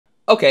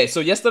Okay, so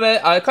yesterday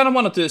I kind of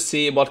wanted to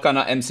see what kind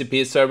of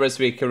MCP servers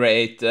we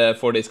create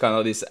for this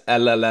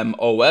LLM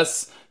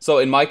OS. So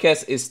in my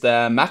case, it's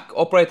the Mac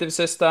operating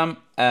system,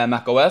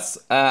 Mac OS,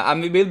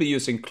 and we will be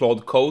using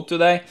Claude Code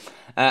today.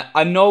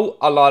 I know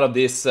a lot of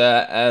these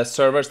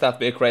servers that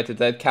we created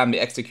that can be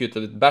executed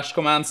with bash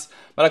commands,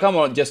 but I kind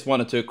of just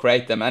wanted to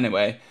create them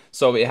anyway.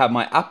 So we have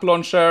my app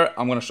launcher,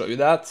 I'm going to show you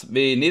that.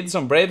 We need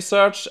some Brave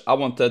search. I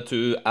wanted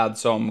to add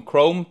some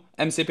Chrome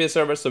MCP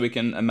servers so we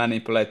can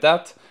manipulate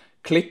that.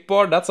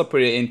 Clipboard, that's a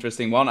pretty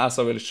interesting one, as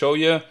I will show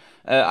you.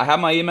 I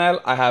have my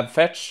email, I have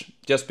fetch,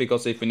 just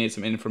because if we need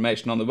some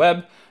information on the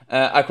web.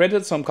 I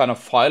created some kind of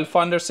file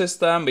finder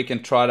system, we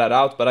can try that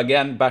out, but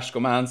again, bash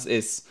commands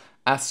is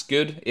as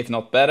good, if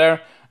not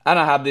better. And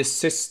I have this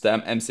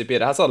system MCP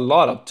that has a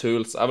lot of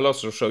tools, I will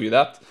also show you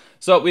that.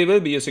 So we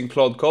will be using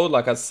Claude Code,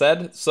 like I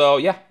said. So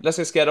yeah, let's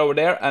just get over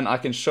there and I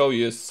can show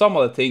you some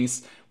of the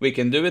things we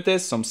can do with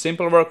this, some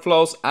simple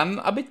workflows and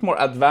a bit more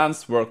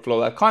advanced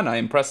workflow that kind of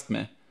impressed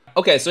me.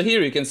 Okay, so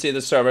here you can see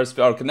the servers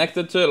we are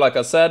connected to. Like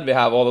I said, we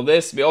have all of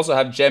this. We also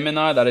have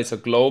Gemini, that is a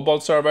global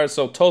server.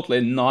 So totally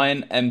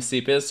 9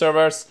 MCP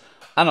servers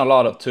and a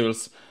lot of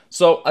tools.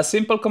 So a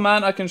simple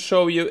command I can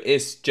show you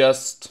is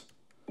just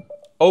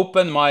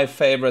open my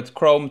favorite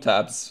Chrome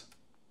tabs.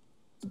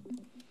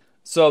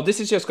 So this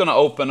is just gonna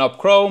open up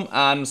Chrome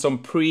and some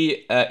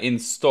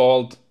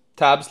pre-installed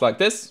tabs like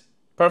this.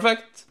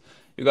 Perfect.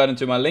 You got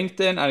into my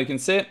LinkedIn and you can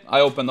see I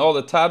opened all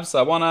the tabs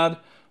I wanted.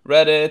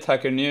 Reddit,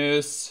 Hacker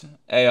News,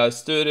 AI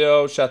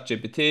Studio,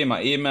 ChatGPT,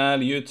 my email,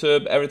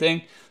 YouTube,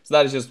 everything. So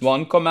that is just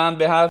one command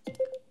we have.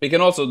 We can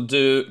also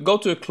go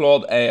to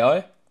Claude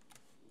AI.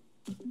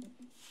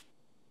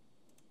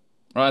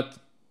 Right,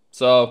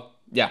 so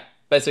yeah,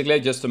 basically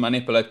just to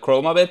manipulate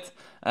Chrome a bit.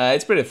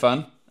 It's pretty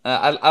fun.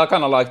 I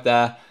kind of like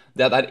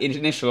that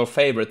initial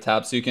favorite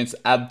tab, so you can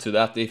add to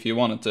that if you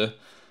wanted to.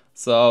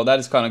 So that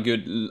is kind of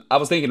good. I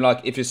was thinking like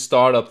if you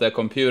start up the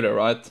computer,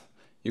 right,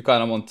 you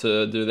kind of want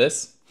to do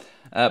this.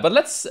 But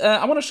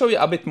I want to show you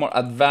a bit more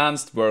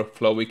advanced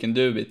workflow we can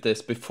do with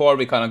this before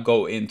we kind of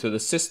go into the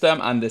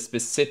system and the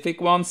specific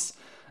ones,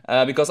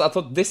 because I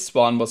thought this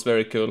one was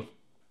very cool.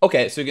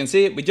 Okay, so you can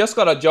see we just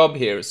got a job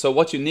here. So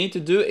what you need to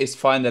do is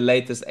find the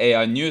latest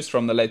AI news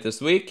from the latest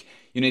week.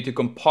 You need to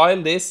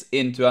compile this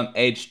into an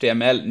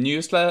HTML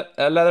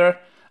newsletter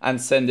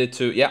and send it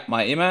to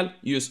my email.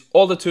 Use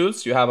all the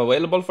tools you have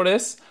available for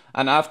this.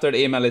 And after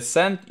the email is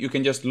sent, you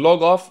can just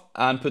log off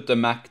and put the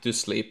Mac to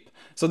sleep.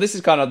 So this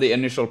is kind of the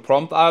initial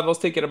prompt I was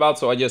thinking about.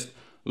 So I just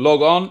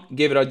log on,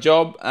 give it a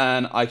job,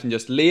 and I can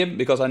just leave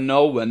because I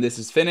know when this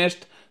is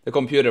finished, the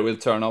computer will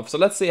turn off. So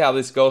let's see how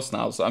this goes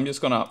now. So I'm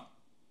just gonna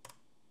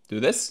do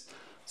this.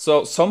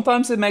 So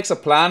sometimes it makes a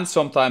plan,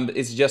 sometimes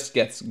it just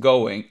gets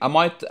going. I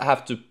might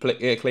have to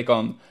click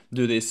on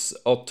do this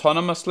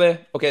autonomously.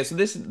 Okay, so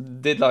this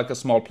did like a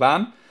small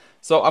plan.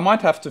 So I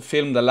might have to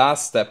film the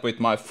last step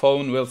with my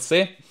phone, we'll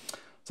see.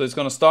 So it's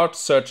gonna start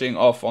searching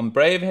off on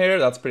Brave here,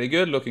 that's pretty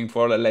good, looking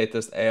for the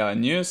latest AI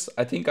news.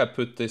 I think I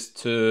put this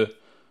to,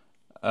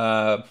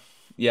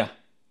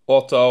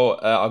 auto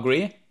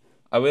agree.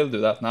 I will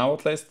do that now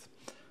at least.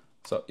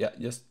 So yeah,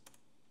 just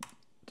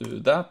do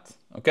that,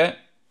 okay.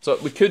 So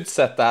we could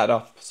set that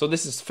up. So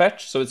this is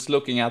fetch, so it's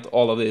looking at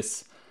all of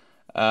these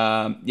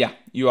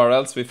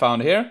URLs we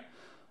found here.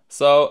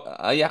 So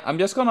I'm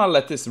just gonna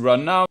let this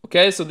run now.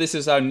 Okay, so this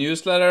is our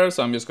newsletter,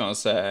 so I'm just gonna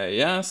say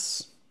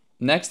yes.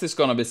 Next is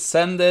gonna be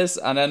send this,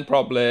 and then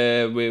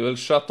probably we will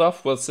shut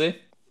off, we'll see.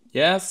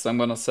 Yes, I'm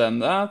gonna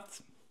send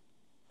that.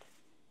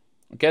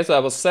 Okay, so I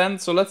will send,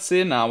 so let's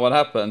see now what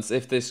happens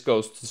if this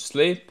goes to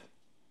sleep.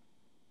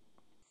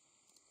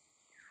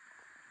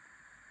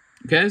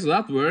 Okay, so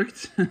that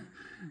worked.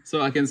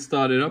 So I can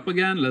start it up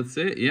again, let's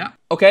see, yeah.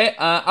 Okay,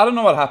 I don't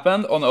know what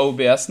happened on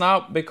OBS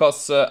now,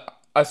 because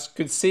I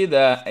could see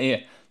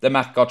the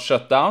Mac got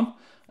shut down.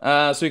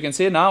 So you can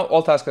see now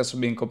all tasks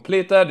have been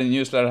completed, the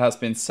newsletter has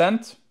been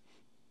sent.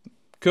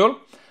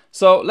 Cool.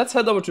 So let's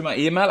head over to my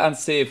email and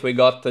see if we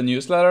got the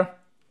newsletter.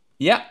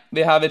 Yeah,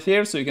 we have it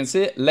here, so you can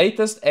see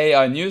latest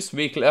AI news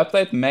weekly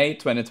update May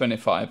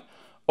 2025.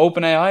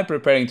 OpenAI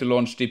preparing to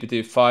launch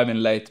GPT-5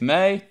 in late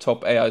May.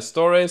 Top AI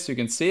stories, you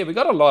can see we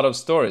got a lot of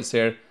stories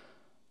here.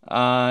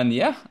 And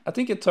yeah, I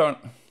think it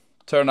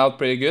turned out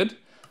pretty good.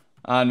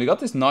 And we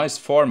got this nice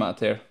format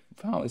here.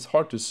 Wow, it's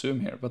hard to zoom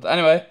here. But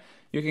anyway,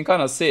 you can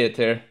kind of see it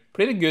here.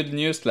 Pretty good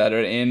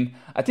newsletter in,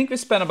 I think we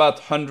spent about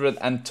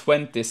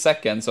 120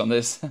 seconds on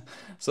this.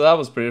 So that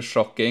was pretty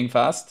shocking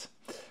fast.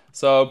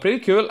 So pretty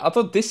cool. I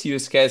thought this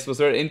use case was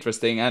very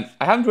interesting and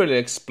I haven't really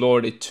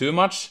explored it too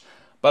much,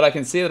 but I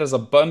can see there's a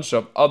bunch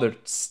of other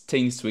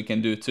things we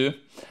can do too.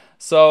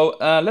 So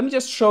let me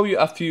just show you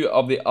a few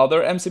of the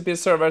other MCP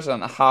servers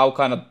and how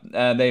kind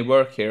of they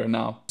work here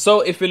now.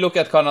 So if we look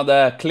at kind of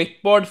the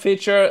clipboard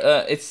feature,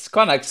 it's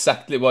kind of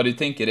exactly what you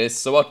think it is.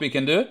 So what we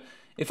can do,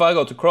 if I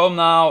go to Chrome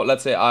now,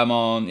 let's say I'm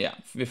on,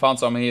 we found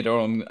some here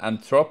on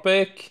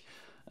Anthropic.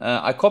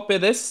 I copy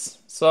this,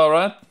 so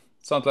right,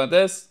 something like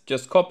this,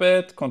 just copy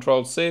it,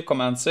 Control C,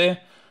 Command C,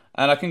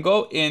 and I can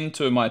go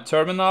into my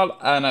terminal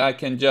and I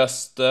can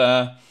just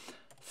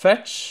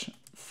fetch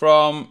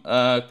from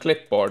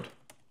clipboard,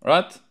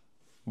 right?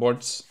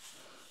 Boards.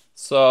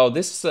 So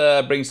this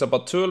brings up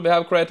a tool we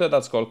have created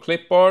that's called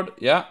clipboard.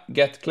 Yeah,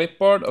 get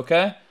clipboard,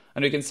 okay.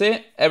 And you can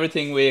see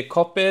everything we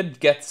copied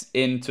gets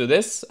into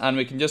this, and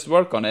we can just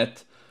work on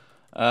it.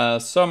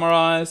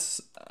 Summarize,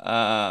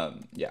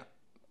 yeah,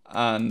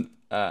 and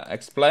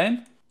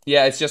explain.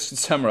 Yeah, it's just to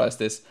summarize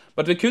this.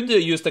 But we could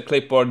use the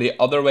clipboard the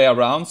other way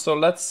around. So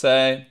let's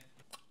say,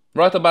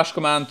 write a bash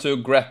command to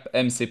grep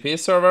MCP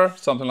server,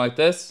 something like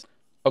this.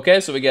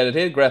 Okay, so we get it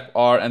here, grep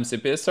our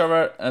MCP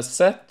server,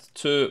 set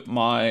to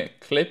my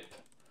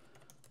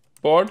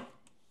clipboard.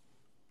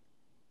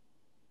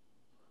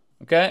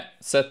 Okay,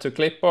 set to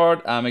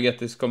clipboard, and we get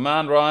this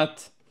command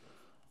right.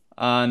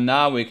 And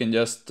now we can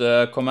just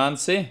command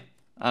C,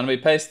 and we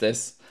paste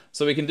this.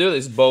 So we can do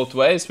this both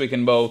ways. We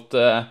can both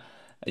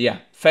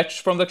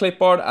fetch from the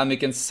clipboard, and we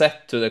can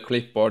set to the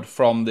clipboard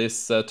from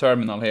this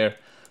terminal here.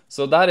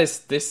 So that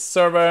is this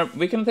server.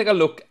 We can take a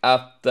look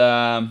at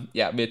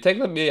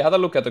we had a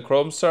look at the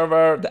Chrome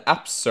server, the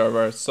apps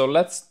server. So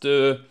let's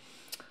do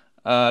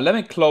let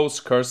me close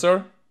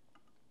cursor.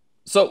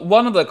 So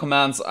one of the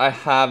commands I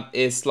have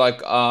is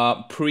like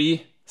a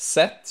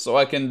preset, so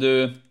I can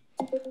do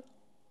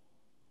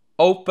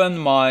open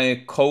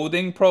my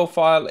coding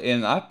profile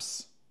in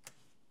apps.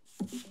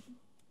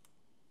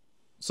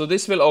 So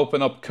this will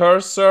open up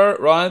cursor,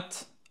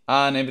 right?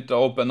 And if it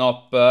open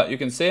up, you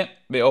can see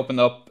we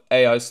opened up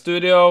AI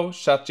Studio,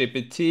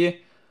 ChatGPT,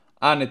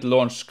 and it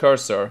launched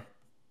cursor.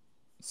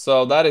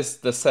 So that is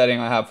the setting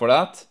I have for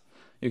that.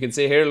 You can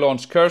see here,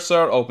 launch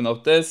cursor, open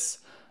up this.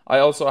 I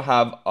also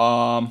have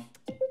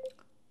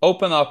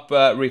open up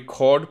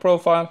record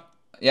profile.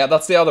 Yeah,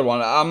 that's the other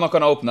one. I'm not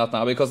gonna open that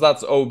now because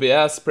that's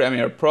OBS,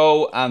 Premiere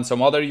Pro, and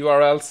some other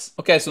URLs.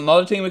 Okay, so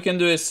another thing we can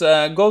do is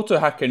go to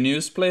Hacker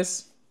News,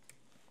 please.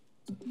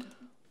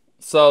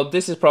 So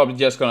this is probably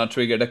just gonna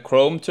trigger the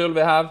Chrome tool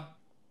we have.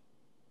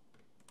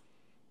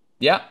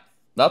 Yeah,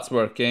 that's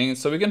working.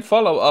 So we can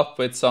follow up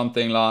with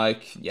something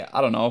like, yeah,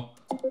 I don't know.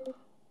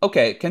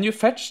 Okay, can you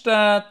fetch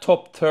the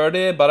top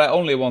 30, but I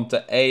only want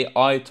the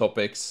AI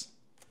topics.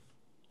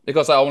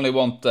 Because I only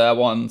want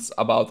ones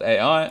about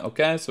AI.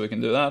 Okay, so we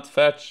can do that,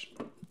 fetch.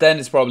 Then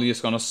it's probably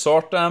just gonna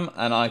sort them,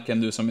 and I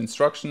can do some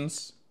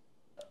instructions.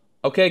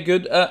 Okay,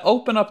 good.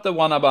 Open up the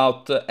one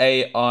about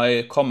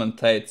AI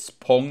commentates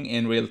Pong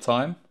in real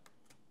time.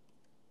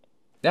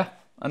 Yeah,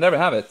 and there we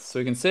have it. So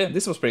you can see,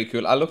 this was pretty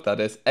cool. I looked at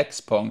this,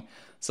 X-Pong.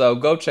 So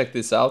go check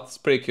this out, it's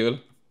pretty cool.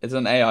 It's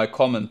an AI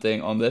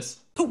commenting on this.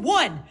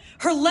 1.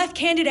 Her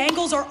left-handed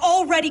angles are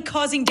already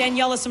causing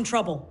Daniela some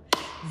trouble.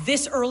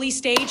 This early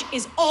stage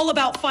is all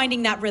about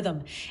finding that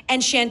rhythm,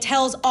 and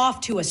Chantel's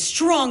off to a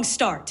strong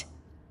start.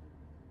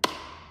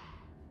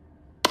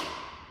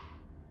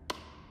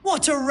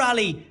 What a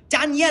rally!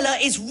 Daniela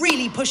is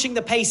really pushing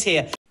the pace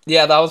here.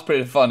 Yeah, that was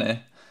pretty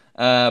funny.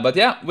 But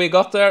yeah, we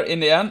got there in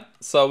the end,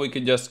 so we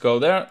can just go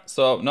there.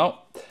 So no.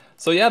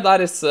 So yeah,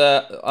 that is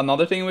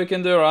another thing we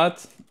can do,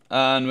 right?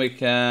 And we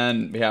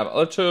have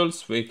other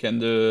tools. We can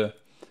do,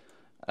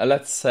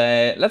 let's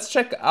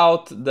check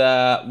out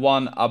the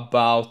one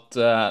about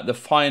the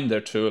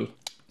Finder tool.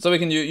 So we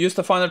can use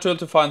the Finder tool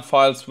to find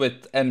files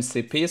with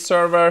MCP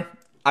server.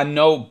 I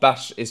know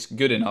Bash is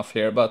good enough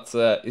here, but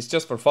it's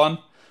just for fun.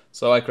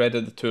 So I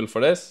created the tool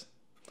for this.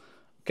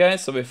 Okay,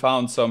 so we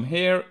found some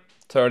here,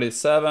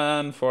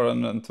 37,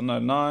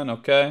 429,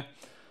 okay.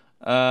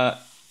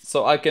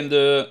 So I can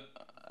do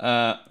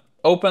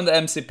open the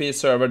MCP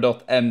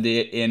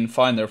server.md in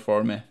Finder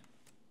for me.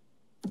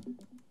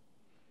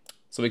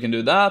 So we can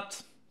do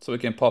that. So we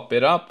can pop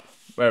it up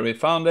where we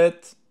found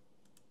it.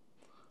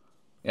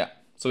 Yeah,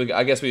 so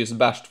I guess we use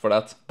bash for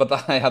that,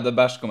 but I have the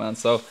bash command.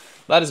 So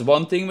that is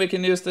one thing we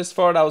can use this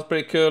for. That was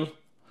pretty cool.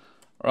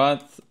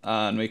 Right,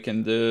 and we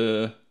can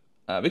do,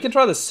 we can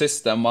try the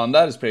system one.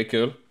 That is pretty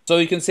cool. So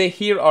you can see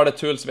here are the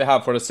tools we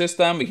have for the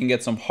system. We can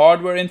get some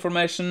hardware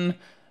information,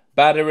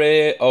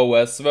 battery,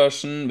 OS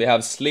version. We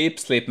have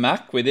sleep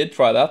Mac. We did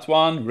try that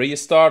one.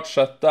 Restart,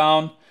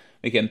 shutdown.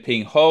 We can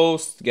ping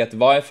host, get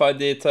Wi-Fi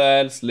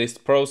details,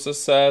 list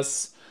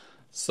processes.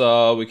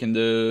 So we can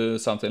do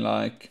something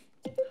like,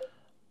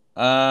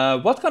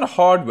 what kind of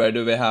hardware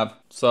do we have?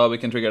 So we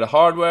can trigger the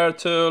hardware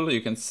tool. You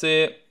can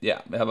see,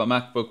 yeah, we have a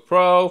MacBook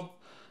Pro,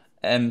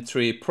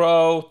 M3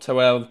 Pro,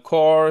 12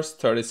 cores,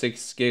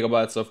 36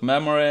 gigabytes of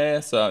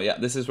memory. So yeah,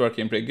 this is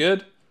working pretty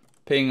good.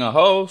 Ping a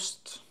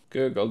host,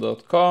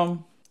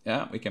 google.com.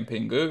 Yeah, we can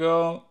ping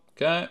Google.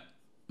 Okay.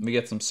 We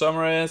get some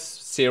summaries,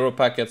 0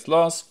 packets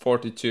lost,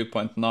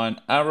 42.9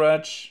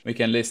 average. We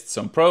can list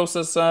some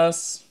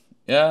processes.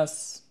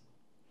 Yes.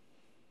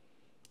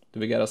 Do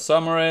we get a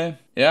summary?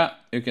 Yeah,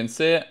 you can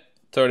see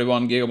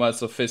 31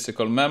 gigabytes of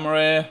physical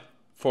memory,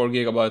 4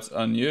 gigabytes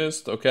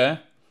unused. Okay.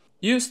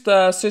 Use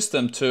the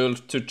system tool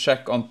to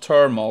check on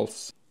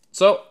thermals.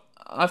 So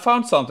I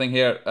found something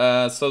here.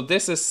 So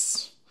this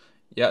is,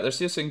 yeah,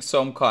 there's using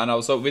some kind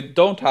of, so we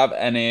don't have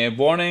any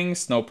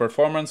warnings, no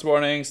performance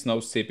warnings, no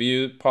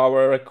CPU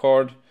power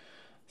record.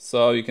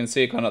 So you can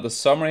see kind of the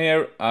summary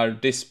here. Our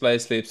display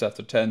sleeps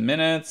after 10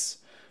 minutes.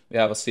 We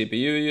have a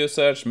CPU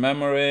usage,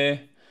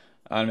 memory.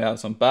 And we have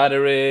some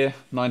battery,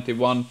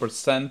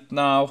 91%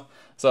 now.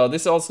 So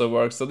this also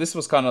works. So this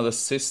was kind of the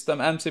system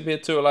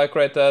MCP tool I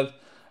created.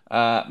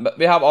 But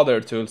we have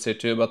other tools here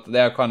too, but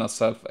they are kind of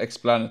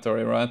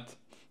self-explanatory, right?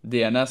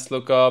 DNS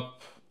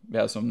lookup, we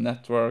have some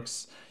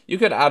networks. You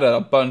could add a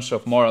bunch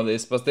of more of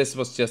these, but this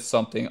was just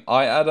something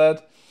I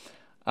added.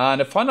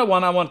 And the final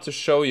one I want to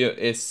show you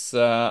is,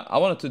 I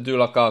wanted to do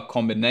like a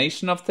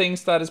combination of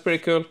things that is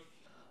pretty cool.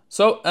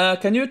 So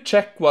can you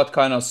check what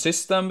kind of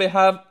system we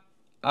have?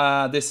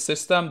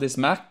 This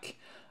Mac.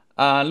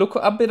 Look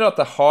a bit at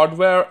the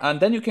hardware, and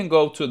then you can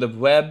go to the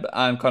web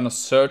and kind of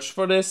search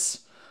for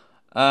this.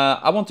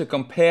 I want to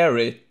compare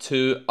it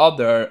to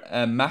other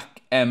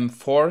Mac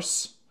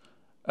M4s,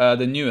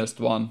 the newest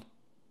one.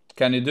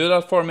 Can you do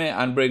that for me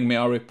and bring me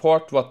a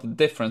report what the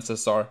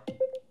differences are?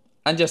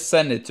 And just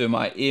send it to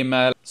my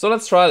email. So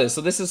let's try this. So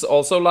this is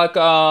also like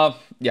a,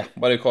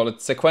 what do you call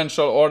it?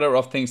 Sequential order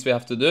of things we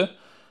have to do.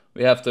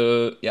 We have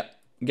to,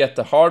 get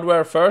the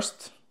hardware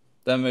first.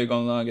 Then we're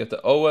gonna get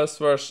the OS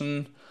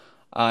version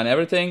and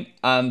everything.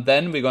 And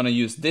then we're gonna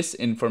use this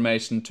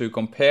information to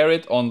compare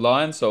it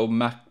online. So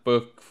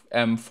MacBook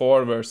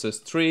M4 versus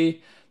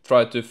 3.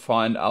 Try to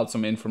find out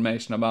some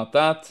information about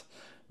that.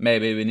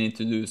 Maybe we need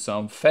to do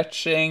some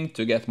fetching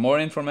to get more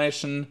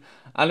information.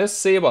 And let's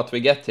see what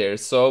we get here.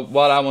 So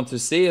what I want to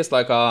see is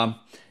like a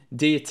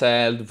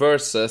detailed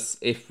versus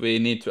if we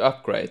need to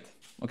upgrade.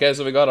 Okay,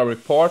 so we got a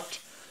report.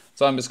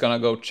 So I'm just gonna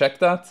go check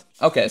that.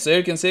 Okay, so here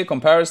you can see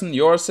comparison,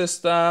 your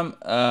system,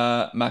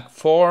 Mac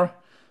 4.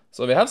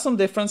 So we have some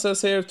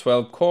differences here,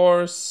 12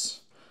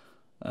 cores.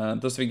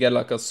 Thus we get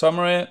like a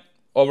summary.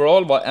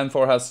 Overall, while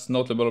M4 has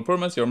notable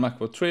improvements, your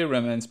MacBook 3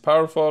 remains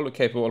powerful,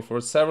 capable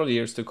for several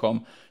years to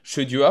come.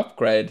 Should you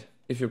upgrade?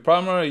 If your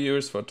primary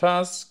use for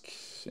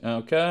tasks,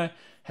 okay,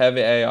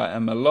 heavy AI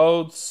ML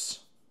loads,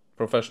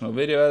 professional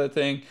video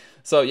editing.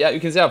 So yeah, you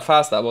can see how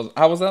fast that was.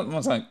 How was that? It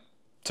was like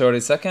 30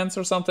 seconds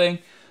or something.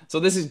 So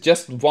this is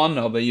just one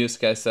of the use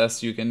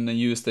cases you can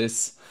use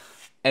this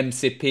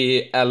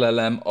MCP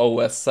LLM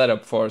OS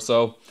setup for.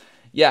 So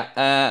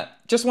yeah,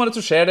 just wanted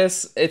to share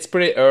this. It's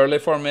pretty early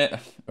for me.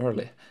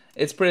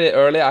 It's pretty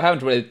early. I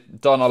haven't really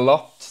done a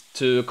lot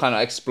to kind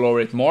of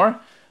explore it more.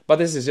 But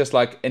this is just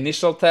like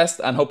initial test,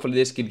 and hopefully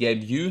this could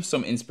give you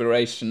some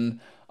inspiration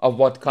of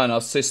what kind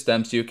of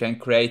systems you can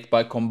create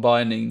by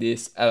combining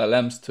these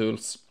LLMs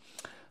tools.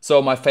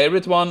 So my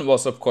favorite one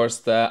was of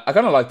course I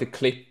kind of like the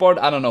clipboard.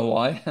 I don't know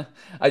why.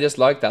 I just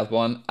like that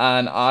one.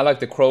 And I like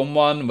the Chrome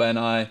one when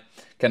I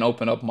can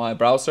open up my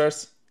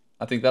browsers.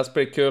 I think that's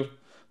pretty cool.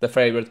 The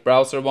favorite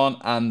browser one,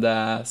 and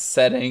the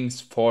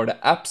settings for the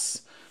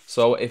apps.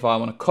 So if I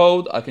want to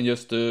code, I can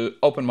just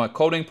open my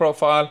coding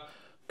profile,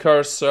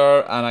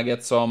 cursor, and I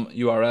get some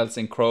URLs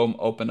in Chrome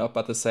open up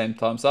at the same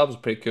time. So that was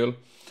pretty cool.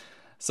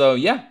 So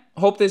yeah,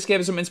 hope this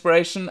gave you some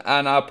inspiration,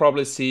 and I'll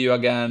probably see you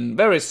again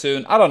very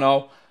soon. I don't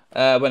know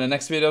when the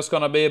next video is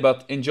gonna be,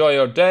 but enjoy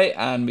your day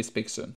and we speak soon.